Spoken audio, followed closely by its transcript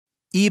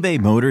eBay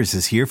Motors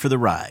is here for the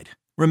ride.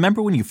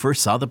 Remember when you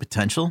first saw the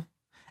potential?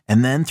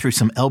 And then through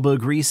some elbow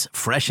grease,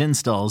 fresh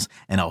installs,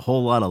 and a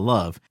whole lot of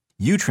love,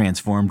 you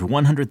transformed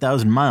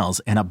 100,000 miles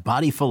and a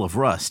body full of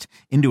rust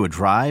into a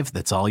drive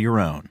that's all your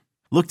own.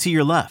 Look to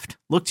your left.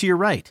 Look to your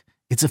right.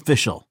 It's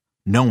official.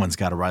 No one's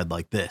got a ride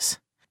like this.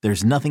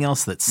 There's nothing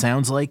else that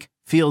sounds like,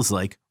 feels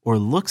like, or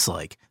looks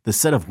like the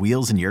set of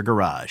wheels in your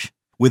garage.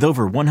 With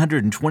over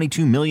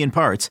 122 million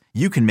parts,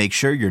 you can make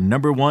sure your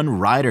number one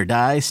ride or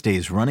die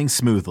stays running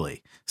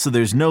smoothly. So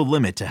there's no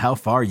limit to how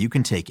far you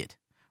can take it.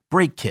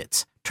 Brake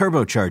kits,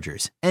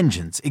 turbochargers,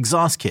 engines,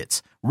 exhaust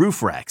kits,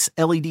 roof racks,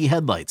 LED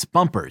headlights,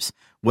 bumpers,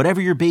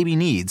 whatever your baby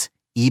needs,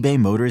 eBay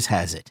Motors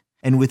has it.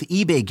 And with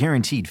eBay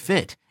Guaranteed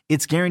Fit,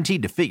 it's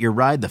guaranteed to fit your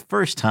ride the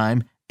first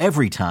time,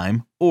 every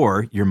time,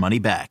 or your money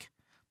back.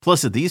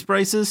 Plus at these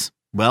prices,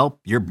 well,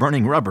 you're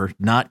burning rubber,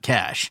 not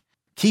cash.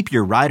 Keep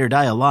your ride or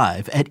die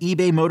alive at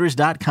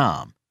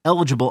ebaymotors.com.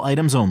 Eligible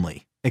items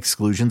only.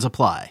 Exclusions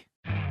apply.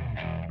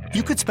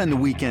 You could spend the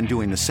weekend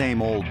doing the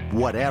same old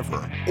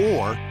whatever,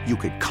 or you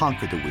could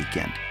conquer the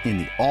weekend in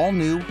the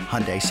all-new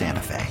Hyundai Santa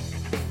Fe.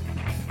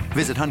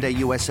 Visit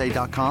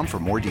HyundaiUSA.com for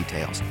more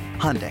details.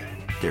 Hyundai,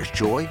 there's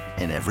joy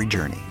in every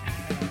journey.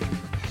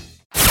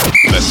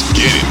 Let's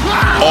get it.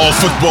 All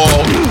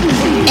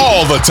football,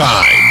 all the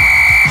time.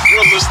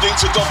 You're listening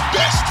to the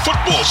best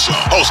football show,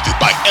 hosted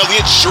by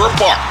Elliott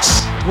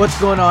Shore-Parks. What's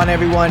going on,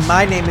 everyone?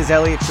 My name is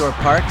Elliott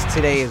Shore-Parks.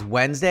 Today is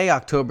Wednesday,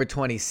 October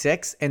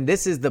 26th, and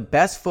this is the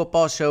Best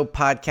Football Show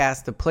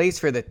podcast, the place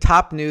for the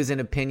top news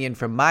and opinion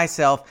from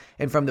myself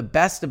and from the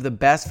best of the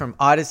best from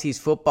Odyssey's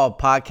football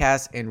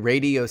podcasts and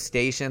radio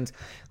stations.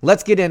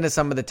 Let's get into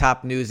some of the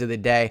top news of the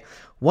day.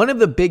 One of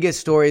the biggest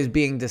stories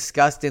being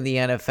discussed in the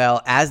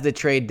NFL as the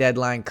trade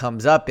deadline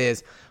comes up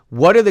is,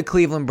 what are the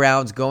Cleveland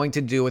Browns going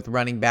to do with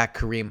running back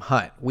Kareem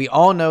Hunt? We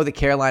all know the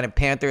Carolina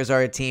Panthers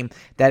are a team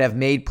that have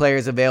made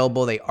players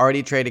available. They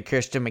already traded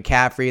Christian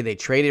McCaffrey. They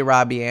traded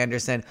Robbie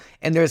Anderson.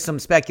 And there's some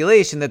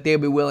speculation that they'll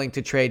be willing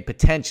to trade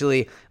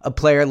potentially a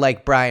player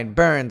like Brian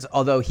Burns,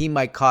 although he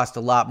might cost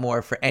a lot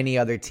more for any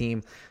other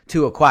team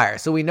to acquire.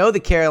 So we know the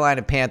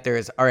Carolina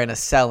Panthers are in a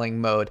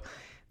selling mode.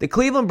 The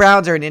Cleveland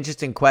Browns are an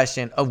interesting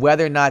question of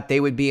whether or not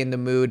they would be in the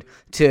mood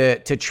to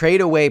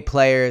trade away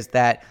players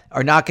that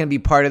are not going to be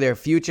part of their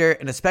future,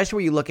 and especially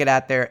when you look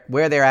at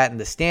where they're at in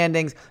the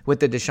standings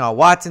with the Deshaun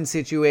Watson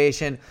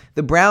situation.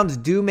 The Browns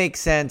do make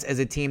sense as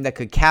a team that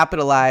could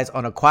capitalize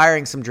on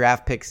acquiring some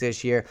draft picks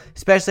this year,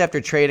 especially after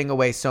trading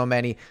away so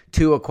many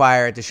to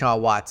acquire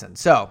Deshaun Watson.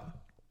 So,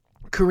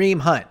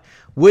 Kareem Hunt.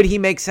 Would he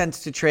make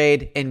sense to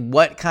trade, and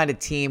what kind of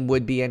team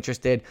would be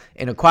interested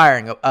in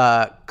acquiring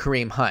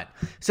Kareem Hunt?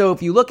 So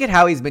if you look at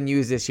how he's been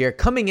used this year,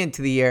 coming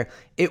into the year,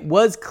 it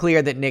was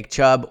clear that Nick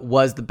Chubb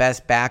was the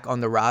best back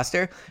on the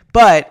roster,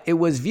 but it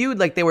was viewed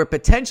like they were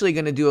potentially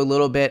going to do a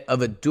little bit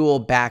of a dual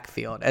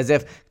backfield, as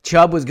if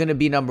Chubb was going to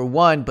be number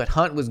one, but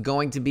Hunt was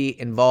going to be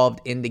involved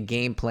in the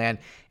game plan,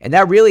 and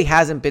that really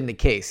hasn't been the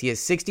case. He has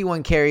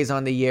 61 carries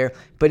on the year,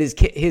 but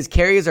his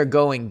carries are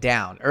going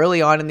down.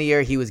 Early on in the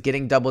year, he was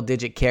getting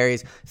double-digit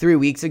carries. 3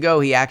 weeks ago,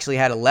 he actually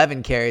had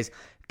 11 carries,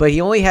 but he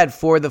only had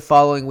 4 the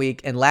following week,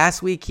 and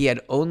last week he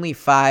had only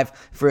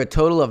 5 for a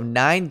total of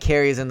 9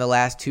 carries in the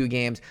last 2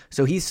 games.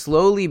 So he's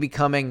slowly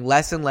becoming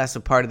less and less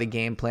a part of the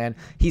game plan.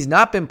 He's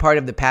not been part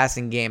of the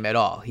passing game at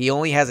all. He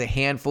only has a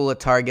handful of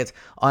targets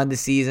on the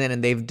season,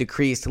 and they've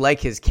decreased, like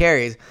his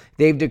carries,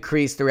 they've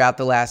decreased throughout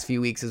the last few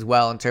weeks as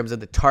well in terms of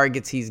the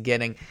targets he's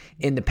getting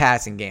in the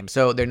passing game.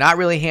 So they're not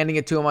really handing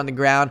it to him on the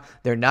ground.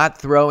 They're not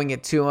throwing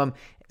it to him.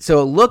 So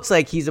it looks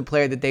like he's a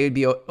player that they would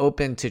be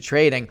open to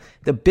trading.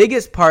 The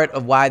biggest part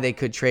of why they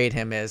could trade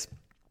him is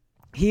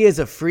he is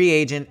a free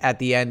agent at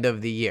the end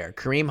of the year.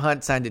 Kareem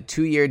Hunt signed a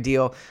 2-year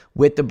deal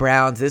with the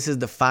Browns. This is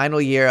the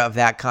final year of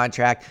that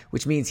contract,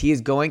 which means he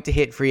is going to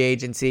hit free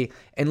agency.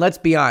 And let's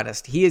be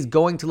honest, he is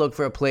going to look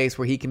for a place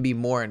where he can be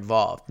more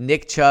involved.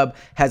 Nick Chubb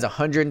has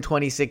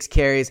 126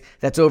 carries.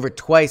 That's over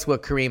twice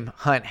what Kareem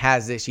Hunt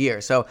has this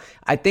year. So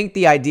I think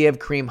the idea of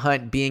Kareem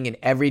Hunt being an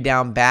every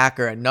down back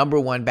or a number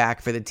one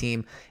back for the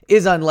team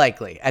is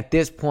unlikely at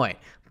this point.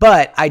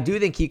 But I do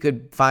think he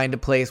could find a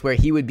place where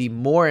he would be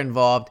more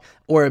involved,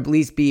 or at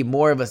least be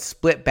more of a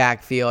split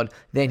backfield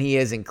than he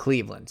is in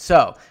Cleveland.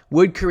 So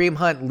would Kareem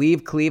Hunt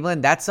leave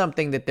Cleveland? That's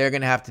something that they're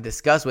going to have to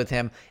discuss with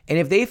him. And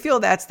if they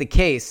feel that's the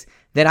case,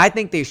 then I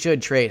think they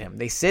should trade him.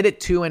 They sit at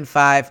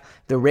 2-5.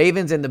 The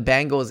Ravens and the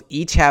Bengals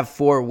each have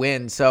 4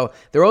 wins, so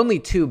they're only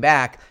 2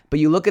 back. But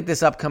you look at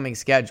this upcoming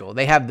schedule.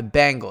 They have the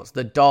Bengals,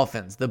 the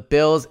Dolphins, the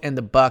Bills, and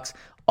the Bucks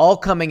all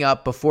coming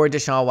up before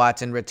Deshaun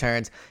Watson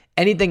returns.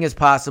 Anything is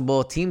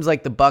possible. Teams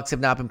like the Bucks have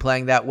not been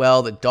playing that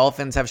well. The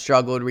Dolphins have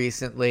struggled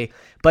recently.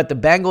 But the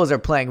Bengals are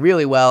playing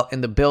really well,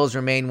 and the Bills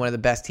remain one of the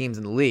best teams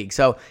in the league.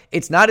 So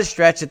it's not a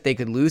stretch that they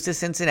could lose to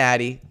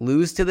Cincinnati,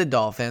 lose to the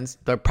Dolphins.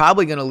 They're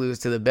probably going to lose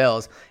to the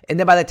Bills. And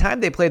then by the time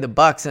they play the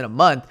Bucs in a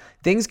month,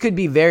 things could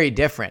be very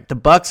different. The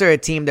Bucs are a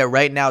team that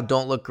right now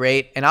don't look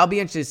great, and I'll be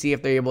interested to see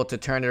if they're able to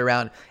turn it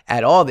around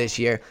at all this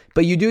year.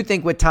 But you do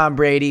think with Tom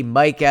Brady,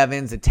 Mike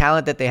Evans, the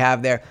talent that they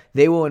have there,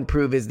 they will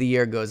improve as the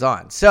year goes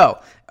on. So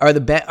are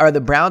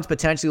the Browns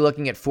potentially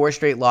looking at 4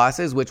 straight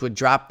losses, which would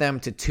drop them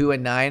to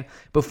 2-9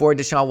 before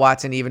Deshaun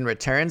Watson even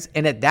returns?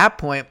 And at that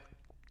point,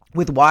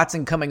 with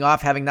Watson coming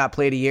off having not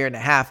played a year and a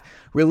half,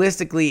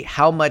 realistically,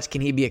 how much can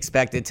he be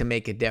expected to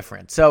make a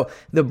difference? So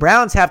the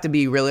Browns have to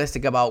be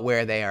realistic about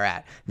where they are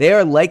at. They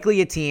are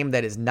likely a team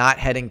that is not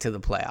heading to the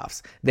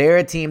playoffs. They're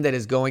a team that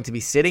is going to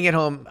be sitting at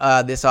home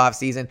this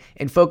offseason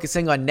and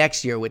focusing on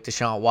next year with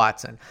Deshaun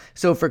Watson.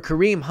 So for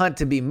Kareem Hunt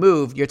to be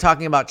moved, you're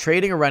talking about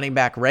trading a running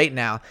back right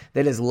now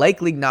that is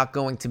likely not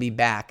going to be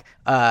back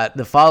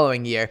the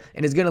following year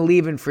and is going to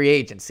leave in free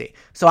agency.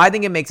 So I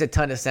think it makes a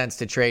ton of sense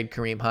to trade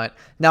Kareem Hunt.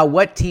 Now,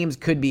 what teams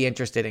could be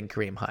interested in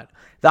Kareem Hunt?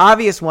 The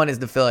obvious one is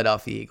the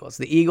Philadelphia Eagles.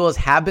 The Eagles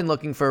have been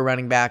looking for a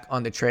running back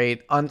on the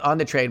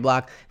trade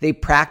block. They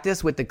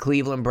practiced with the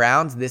Cleveland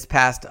Browns this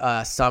past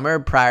summer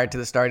prior to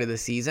the start of the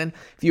season.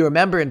 If you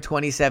remember in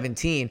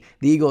 2017,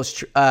 the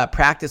Eagles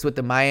practiced with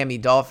the Miami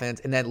Dolphins,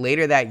 and then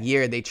later that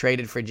year they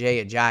traded for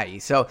Jay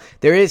Ajayi. So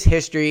there is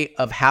history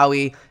of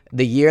Howie,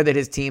 the year that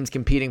his team's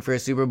competing for a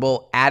Super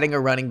Bowl, adding a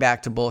running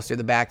back to bolster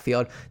the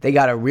backfield. They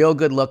got a real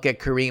good look at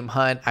Kareem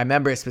Hunt. I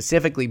remember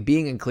specifically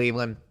being in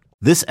Cleveland.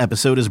 This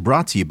episode is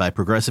brought to you by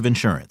Progressive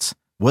Insurance.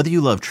 Whether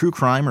you love true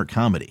crime or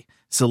comedy,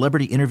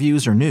 celebrity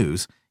interviews or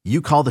news,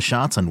 you call the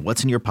shots on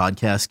what's in your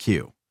podcast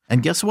queue.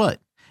 And guess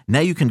what? Now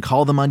you can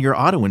call them on your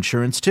auto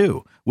insurance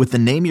too with the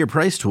Name Your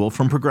Price tool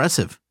from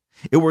Progressive.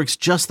 It works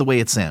just the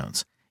way it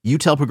sounds. You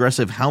tell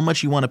Progressive how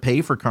much you want to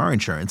pay for car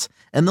insurance,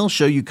 and they'll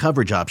show you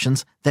coverage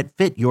options that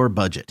fit your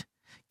budget.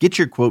 Get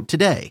your quote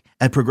today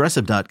at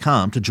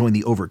Progressive.com to join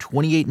the over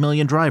 28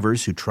 million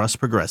drivers who trust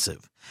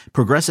Progressive.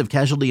 Progressive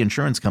Casualty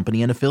Insurance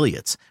Company and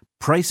Affiliates.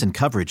 Price and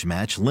coverage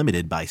match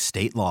limited by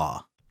state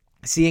law.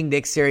 Seeing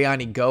Nick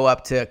Sirianni go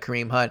up to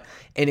Kareem Hunt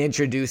and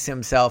introduce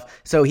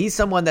himself. So he's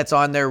someone that's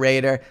on their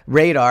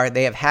radar.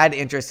 They have had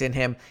interest in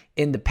him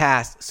in the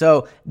past.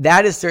 So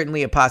that is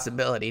certainly a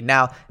possibility.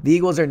 Now, the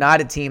Eagles are not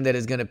a team that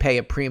is going to pay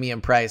a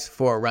premium price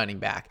for a running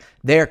back.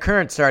 Their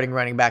current starting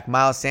running back,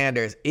 Miles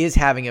Sanders, is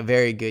having a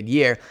very good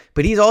year,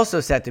 but he's also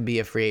set to be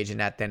a free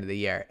agent at the end of the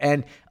year.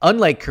 And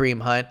unlike Kareem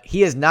Hunt,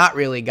 he has not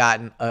really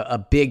gotten a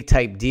big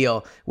type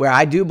deal where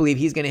I do believe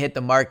he's going to hit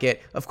the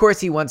market. Of course,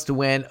 he wants to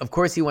win. Of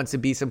course, he wants to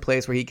be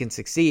someplace where he can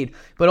succeed.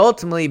 But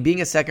ultimately,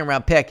 being a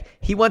second-round pick,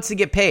 he wants to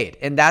get paid,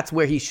 and that's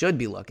where he should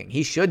be looking.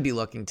 He should be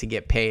looking to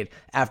get paid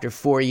after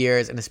 4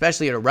 years, and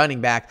especially at a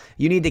running back,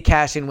 you need to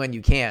cash in when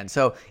you can.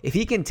 So if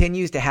he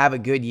continues to have a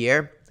good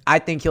year, I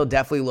think he'll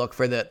definitely look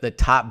for the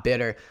top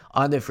bidder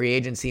on the free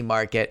agency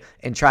market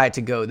and try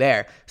to go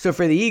there. So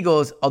for the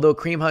Eagles, although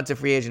Kareem Hunt's a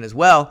free agent as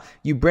well,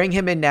 you bring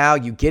him in now,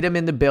 you get him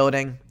in the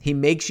building, he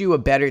makes you a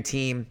better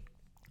team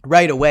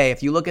right away.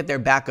 If you look at their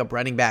backup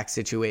running back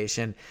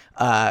situation,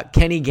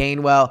 Kenny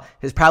Gainwell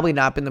has probably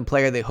not been the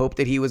player they hoped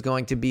that he was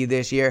going to be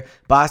this year.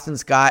 Boston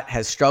Scott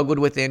has struggled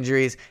with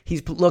injuries.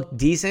 He's looked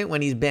decent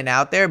when he's been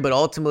out there, but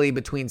ultimately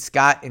between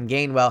Scott and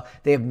Gainwell,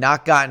 they have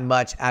not gotten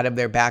much out of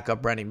their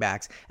backup running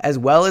backs. As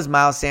well as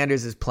Miles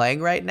Sanders is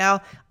playing right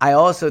now, I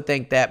also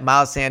think that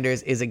Miles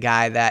Sanders is a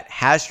guy that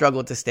has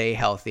struggled to stay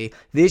healthy.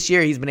 This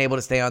year, he's been able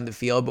to stay on the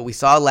field, but we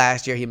saw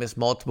last year he missed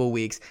multiple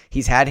weeks.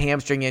 He's had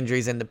hamstring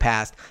injuries in the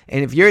past.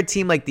 And if you're a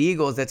team like the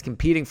Eagles that's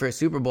competing for a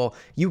Super Bowl,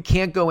 you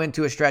can't go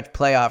into a stretch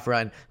playoff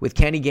run with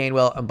Kenny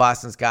Gainwell and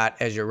Boston Scott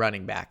as your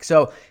running back.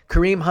 So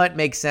Kareem Hunt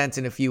makes sense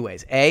in a few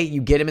ways. A, you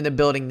get him in the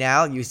building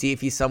now. You see if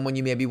he's someone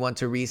you maybe want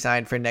to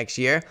re-sign for next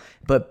year.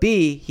 But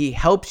B, he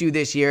helps you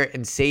this year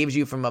and saves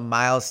you from a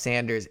Miles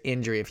Sanders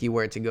injury if he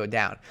were to go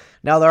down.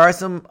 Now, there are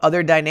some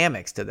other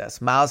dynamics to this.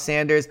 Miles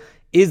Sanders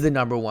is the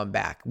number one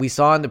back. We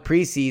saw in the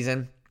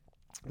preseason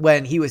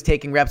when he was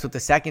taking reps with the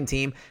second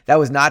team, that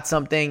was not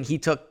something he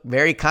took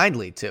very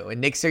kindly to.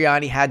 And Nick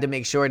Sirianni had to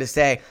make sure to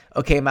say,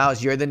 okay,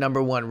 Miles, you're the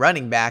number one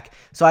running back.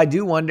 So I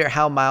do wonder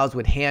how Miles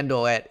would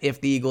handle it if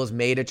the Eagles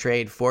made a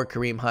trade for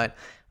Kareem Hunt.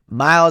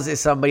 Miles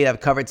is somebody that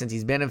I've covered since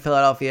he's been in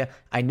Philadelphia.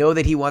 I know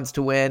that he wants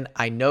to win.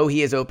 I know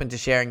he is open to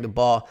sharing the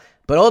ball.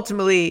 But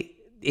ultimately,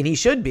 and he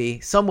should be,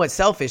 somewhat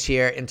selfish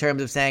here in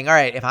terms of saying, all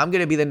right, if I'm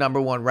going to be the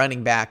number one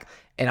running back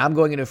and I'm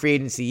going into a free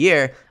agency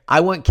year, I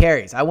want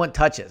carries. I want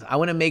touches. I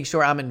want to make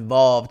sure I'm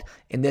involved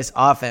in this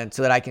offense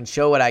so that I can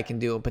show what I can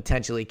do and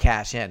potentially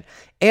cash in.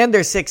 And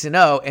they're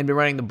 6-0 and been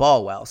running the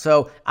ball well.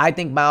 So I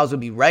think Miles would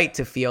be right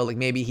to feel like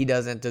maybe he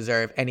doesn't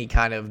deserve any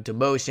kind of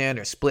demotion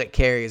or split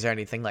carries or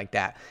anything like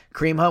that.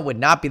 Kareem Hunt would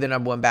not be the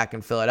number one back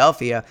in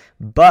Philadelphia,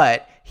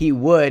 but he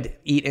would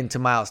eat into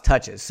Miles'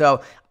 touches.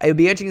 So it would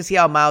be interesting to see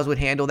how Miles would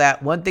handle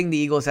that. One thing the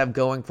Eagles have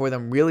going for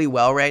them really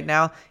well right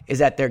now is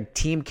that their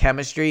team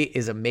chemistry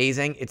is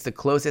amazing. It's the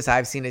closest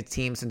I've seen a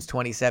team since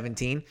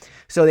 2017.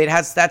 So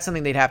that's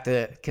something they'd have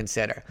to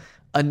consider.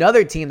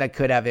 Another team that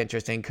could have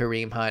interest in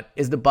Kareem Hunt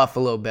is the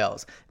Buffalo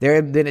Bills.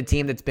 They've been a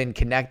team that's been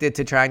connected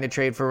to trying to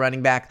trade for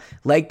running back.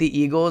 Like the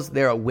Eagles,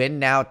 they're a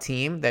win-now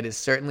team that is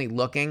certainly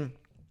looking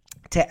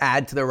to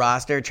add to the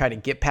roster, try to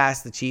get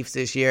past the Chiefs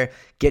this year,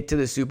 get to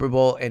the Super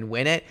Bowl and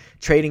win it.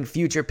 Trading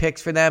future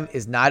picks for them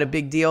is not a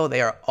big deal.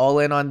 They are all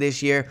in on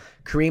this year.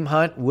 Kareem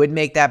Hunt would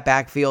make that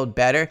backfield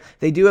better.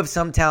 They do have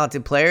some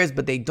talented players,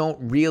 but they don't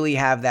really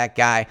have that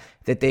guy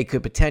that they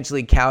could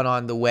potentially count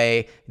on the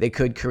way they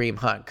could Kareem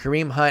Hunt.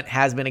 Kareem Hunt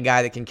has been a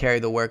guy that can carry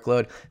the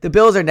workload. The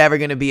Bills are never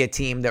going to be a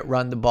team that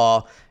run the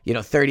ball,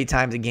 30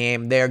 times a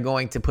game. They're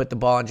going to put the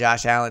ball in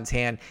Josh Allen's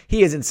hand.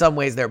 He is in some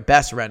ways their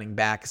best running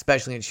back,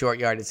 especially in short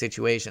yardage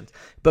situations.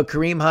 But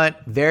Kareem Hunt,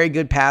 very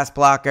good pass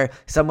blocker,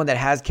 someone that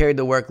has carried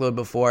the workload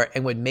before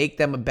and would make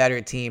them a better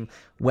team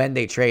when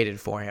they traded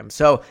for him.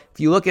 So if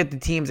you look at the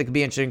teams that could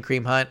be interested in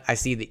Kareem Hunt, I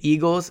see the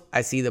Eagles,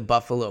 I see the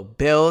Buffalo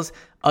Bills.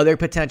 Other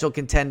potential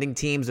contending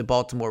teams, the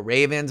Baltimore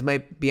Ravens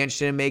might be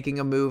interested in making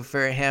a move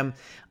for him.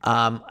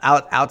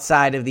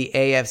 Outside of the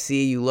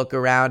AFC, you look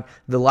around,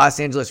 the Los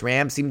Angeles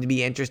Rams seem to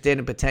be interested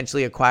in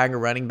potentially acquiring a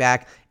running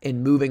back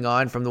and moving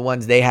on from the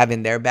ones they have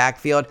in their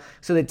backfield.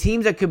 So the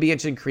teams that could be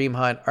interested in Kareem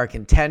Hunt are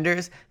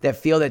contenders that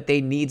feel that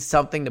they need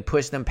something to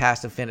push them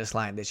past the finish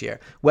line this year.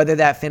 Whether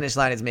that finish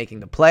line is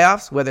making the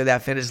playoffs, whether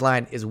that finish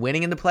line is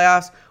winning in the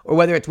playoffs, or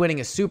whether it's winning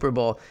a Super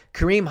Bowl,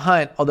 Kareem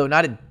Hunt, although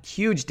not a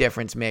huge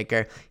difference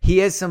maker, he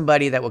is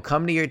somebody that will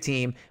come to your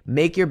team,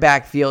 make your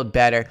backfield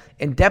better,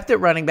 and depth at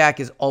running back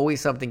is always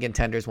something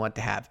contenders want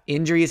to have.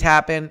 Injuries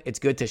happen. It's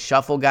good to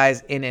shuffle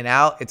guys in and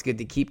out. It's good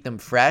to keep them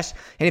fresh.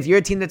 And if you're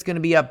a team that's going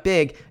to be up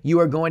big, you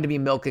are going to be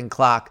milking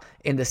clock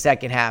in the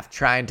second half,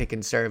 trying to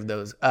conserve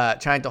those,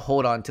 trying to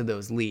hold on to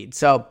those leads.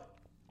 So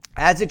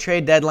as the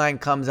trade deadline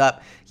comes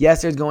up,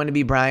 yes, there's going to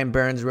be Brian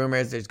Burns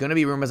rumors. There's going to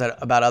be rumors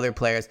about other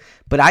players.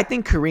 But I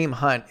think Kareem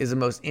Hunt is the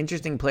most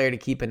interesting player to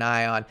keep an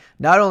eye on,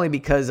 not only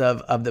because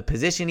of the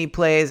position he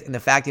plays and the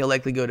fact he'll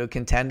likely go to a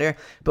contender,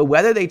 but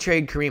whether they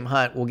trade Kareem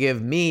Hunt will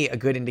give me a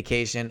good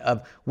indication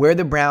of where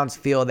the Browns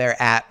feel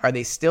they're at. Are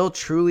they still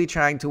truly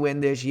trying to win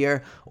this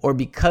year? Or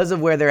because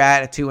of where they're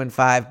at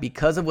 2-5,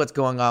 because of what's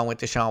going on with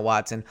Deshaun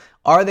Watson,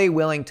 are they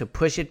willing to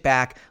push it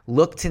back,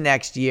 look to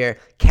next year,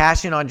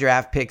 cash in on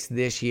draft picks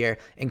this year,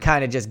 and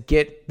kind of just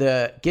get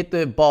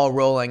the ball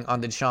rolling on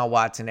the Deshaun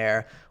Watson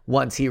era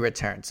once he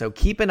returns? So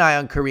keep an eye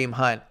on Kareem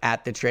Hunt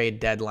at the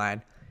trade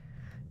deadline.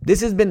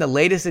 This has been the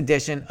latest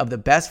edition of the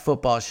Best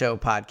Football Show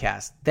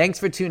podcast. Thanks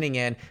for tuning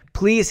in.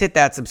 Please hit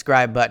that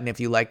subscribe button if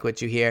you like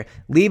what you hear.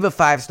 Leave a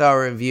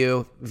 5-star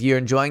review if you're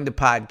enjoying the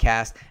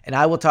podcast, and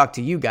I will talk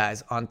to you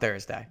guys on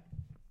Thursday.